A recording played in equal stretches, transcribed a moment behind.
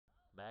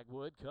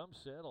Magwood comes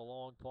set, a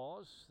long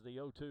pause. The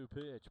 0-2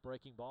 pitch.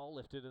 Breaking ball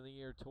lifted in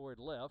the air toward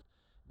left.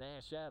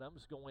 Nash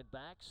Adams going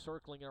back,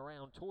 circling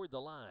around toward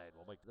the line.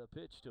 We'll make the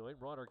pitch to him.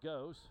 Runner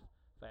goes.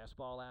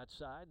 Fastball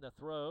outside, and the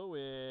throw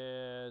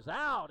is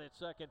out at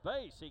second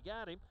base. He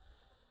got him.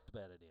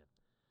 Batted in.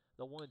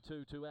 The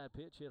 1-2 two-out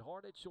pitch hit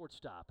hard at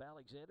shortstop.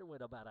 Alexander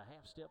went about a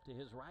half step to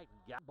his right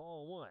and got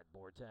ball one.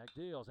 Bortak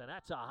deals, and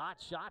that's a hot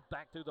shot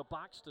back through the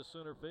box to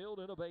center field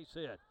and a base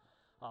hit.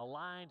 A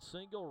line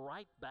single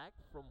right back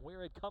from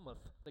where it cometh.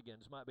 Again,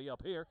 might be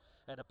up here,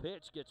 and a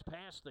pitch gets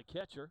past the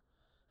catcher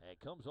and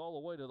comes all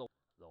the way to the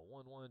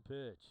 1-1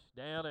 pitch.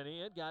 Down and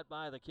in, got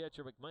by the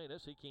catcher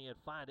McManus. He can't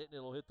find it, and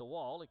it'll hit the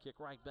wall and kick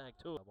right back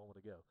to it. A moment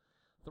ago.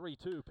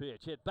 3-2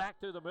 pitch, hit back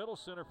through the middle,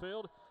 center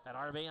field, an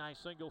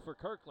RBI single for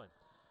Kirkland.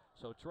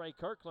 So Trey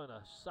Kirkland,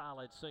 a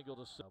solid single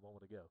to a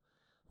moment ago.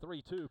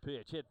 3-2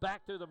 pitch, hit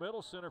back through the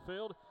middle, center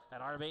field,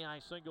 an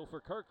RBI single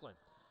for Kirkland.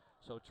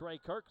 So Trey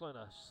Kirkland,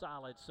 a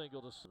solid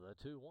single to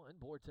the 2-1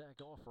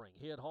 Bortak offering.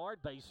 Hit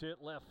hard, base hit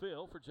left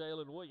field for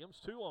Jalen Williams.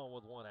 2 on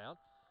with 1 out.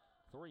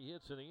 3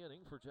 hits in the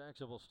inning for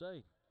Jacksonville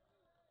State.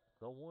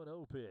 The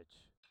 1-0 pitch.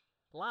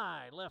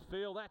 Line, left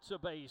field, that's a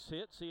base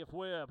hit. See if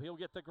Webb, he'll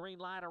get the green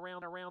light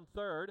around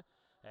third,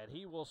 and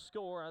he will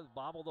score.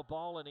 Bobble the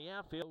ball in the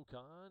outfield.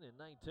 Con in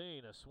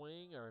 19, a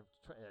swing, or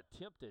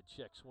attempted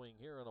check swing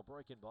here on a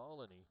breaking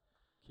ball, and he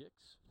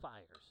kicks,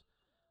 fires.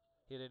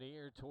 Hit in the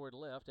air toward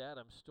left.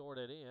 Adams stored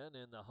it in,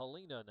 and the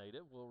Helena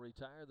native will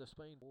retire the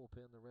Spain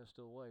bullpen the rest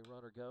of the way.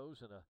 Runner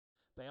goes, and a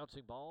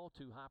bouncing ball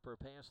to Hopper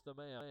past the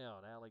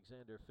mound.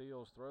 Alexander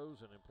fields,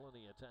 throws, and in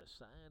plenty of time.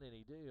 Sign, and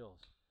he deals.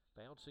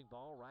 Bouncing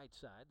ball right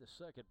side. The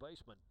second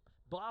baseman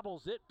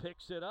bobbles it,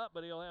 picks it up,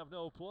 but he'll have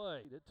no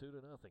play. It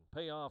 2-0.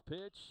 Payoff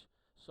pitch.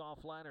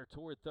 Soft liner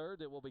toward third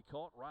that will be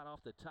caught right off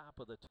the top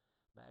of the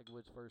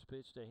Magwood's first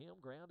pitch to him.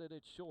 Grounded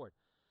it short.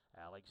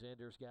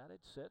 Alexander's got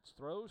it. Sets,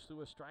 throws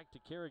through a strike to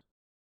Carey.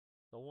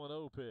 The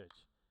 1-0 pitch.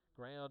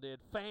 Grounded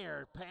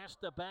fair past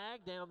the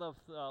bag down the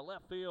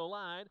left field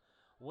line.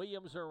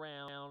 Williams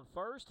around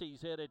first.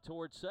 He's headed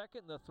toward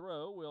second. The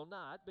throw will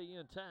not be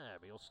in time.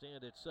 He'll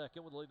stand at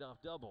second with a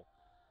leadoff double.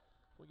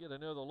 We'll get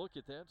another look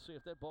at that, see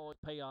if that ball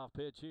payoff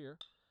pitch here.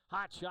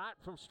 Hot shot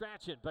from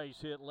Strachan,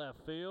 base hit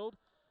left field.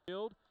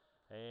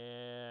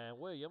 And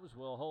Williams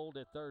will hold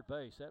at third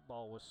base. That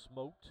ball was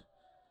smoked.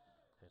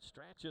 And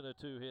Strachan a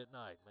 2-hit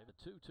night. Maybe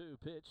a 2-2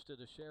 pitch to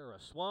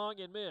DeShera. Swung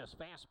and missed.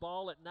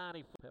 Fastball at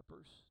 90.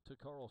 Peppers to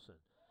Carlson.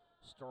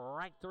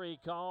 Strike 3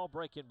 call,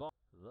 breaking ball.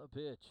 The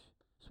pitch.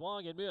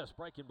 Swung and missed.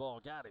 Breaking ball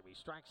got him. He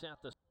strikes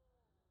out the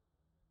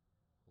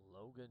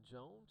Logan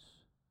Jones.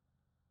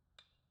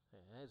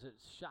 As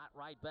it's shot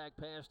right back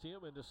past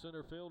him into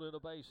center field and a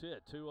base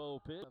hit. 2-0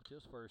 pitch.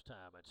 His first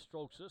time. It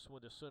strokes this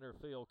one to center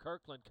field.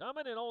 Kirkland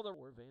coming in on the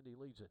where Vandy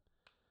leads it.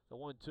 The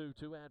 1-2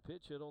 two-out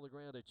pitch hit on the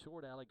ground at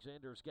short.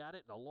 Alexander's got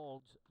it and a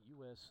long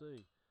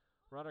USC.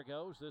 Runner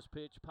goes. This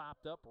pitch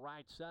popped up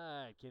right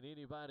side. Can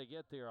anybody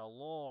get there? A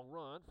long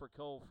run for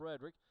Cole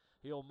Frederick.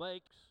 He'll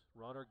make.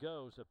 Runner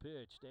goes. A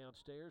pitch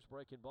downstairs.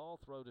 Breaking ball.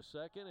 Throw to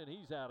second, and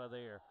he's out of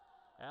there.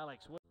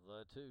 Alex with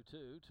the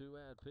 2-2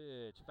 two-out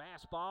pitch.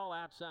 Fastball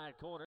outside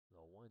corner.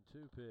 The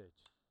 1-2 pitch.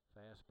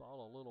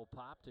 Fastball, a little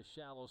pop to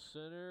shallow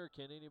center.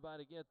 Can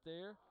anybody get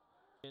there?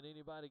 Can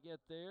anybody get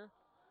there?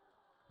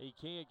 He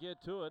can't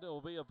get to it.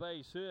 It'll be a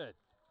base hit.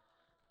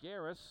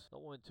 Garris, the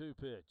 1-2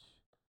 pitch.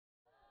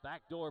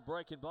 Backdoor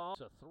breaking ball.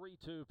 It's a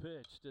 3-2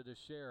 pitch to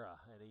DeShera,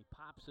 and he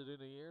pops it in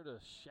the air to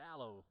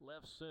shallow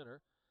left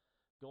center.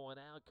 Going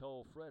out,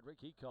 Cole Frederick.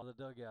 He caught the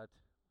dugout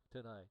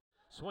tonight.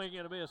 Swing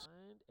and a miss.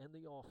 And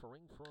the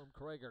offering from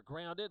Krager.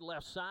 Grounded,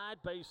 left side,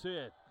 base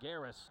hit.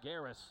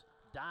 Garris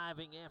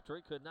diving after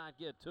it, could not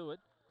get to it.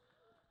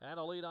 And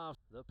a lead off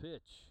the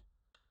pitch.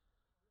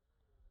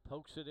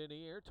 Pokes it in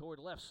the air toward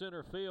left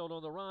center field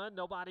on the run.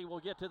 Nobody will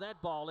get to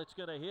that ball. It's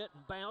going to hit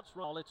and bounce.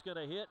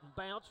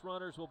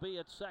 Runners will be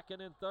at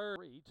second and third.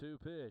 3-2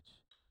 pitch.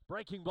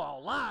 Breaking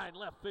ball. Line,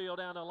 left field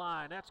down the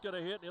line. That's going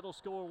to hit and it'll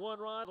score 1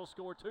 run. It'll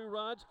score 2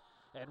 runs.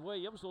 And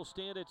Williams will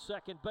stand at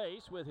second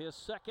base with his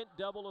second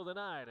double of the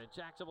night. And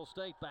Jacksonville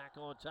State back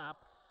on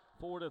top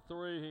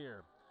 4-3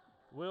 here.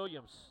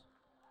 Williams.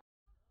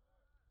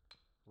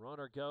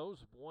 Runner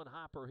goes. 1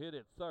 hopper hit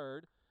at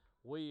third.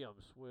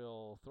 Williams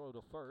will throw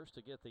to first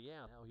to get the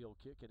out. Now he'll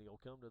kick and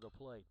he'll come to the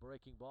plate.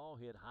 Breaking ball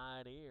hit high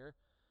in the air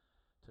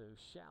to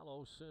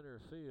shallow center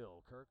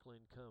field.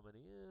 Kirkland coming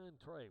in.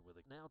 Trey with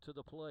it now to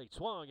the plate.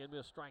 Swung and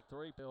missed strike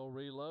 3. Bill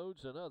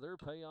reloads another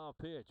payoff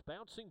pitch.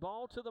 Bouncing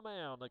ball to the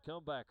mound. The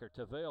comebacker.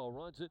 Tavell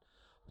runs it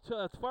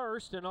to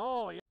first and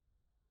all.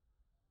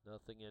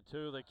 Nothing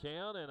into the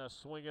count and a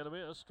swing and a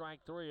miss. Strike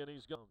 3 and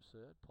he's gone.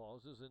 Set,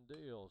 pauses and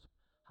deals.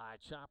 High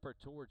chopper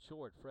toward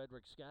short.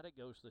 Frederick's got it.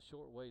 Goes the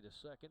short way to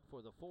second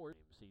for the 4th.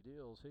 He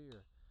deals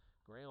here.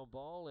 Ground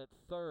ball at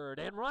third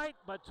and right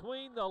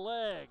between the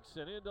legs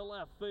and into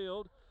left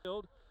field.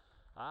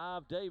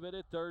 David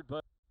at third,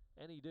 but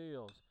and he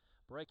deals.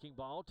 Breaking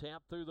ball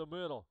tapped through the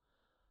middle.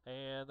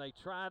 And they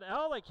tried.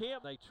 They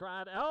can't make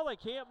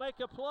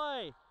a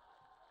play.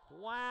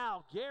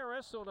 Wow,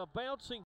 Garris on a bouncing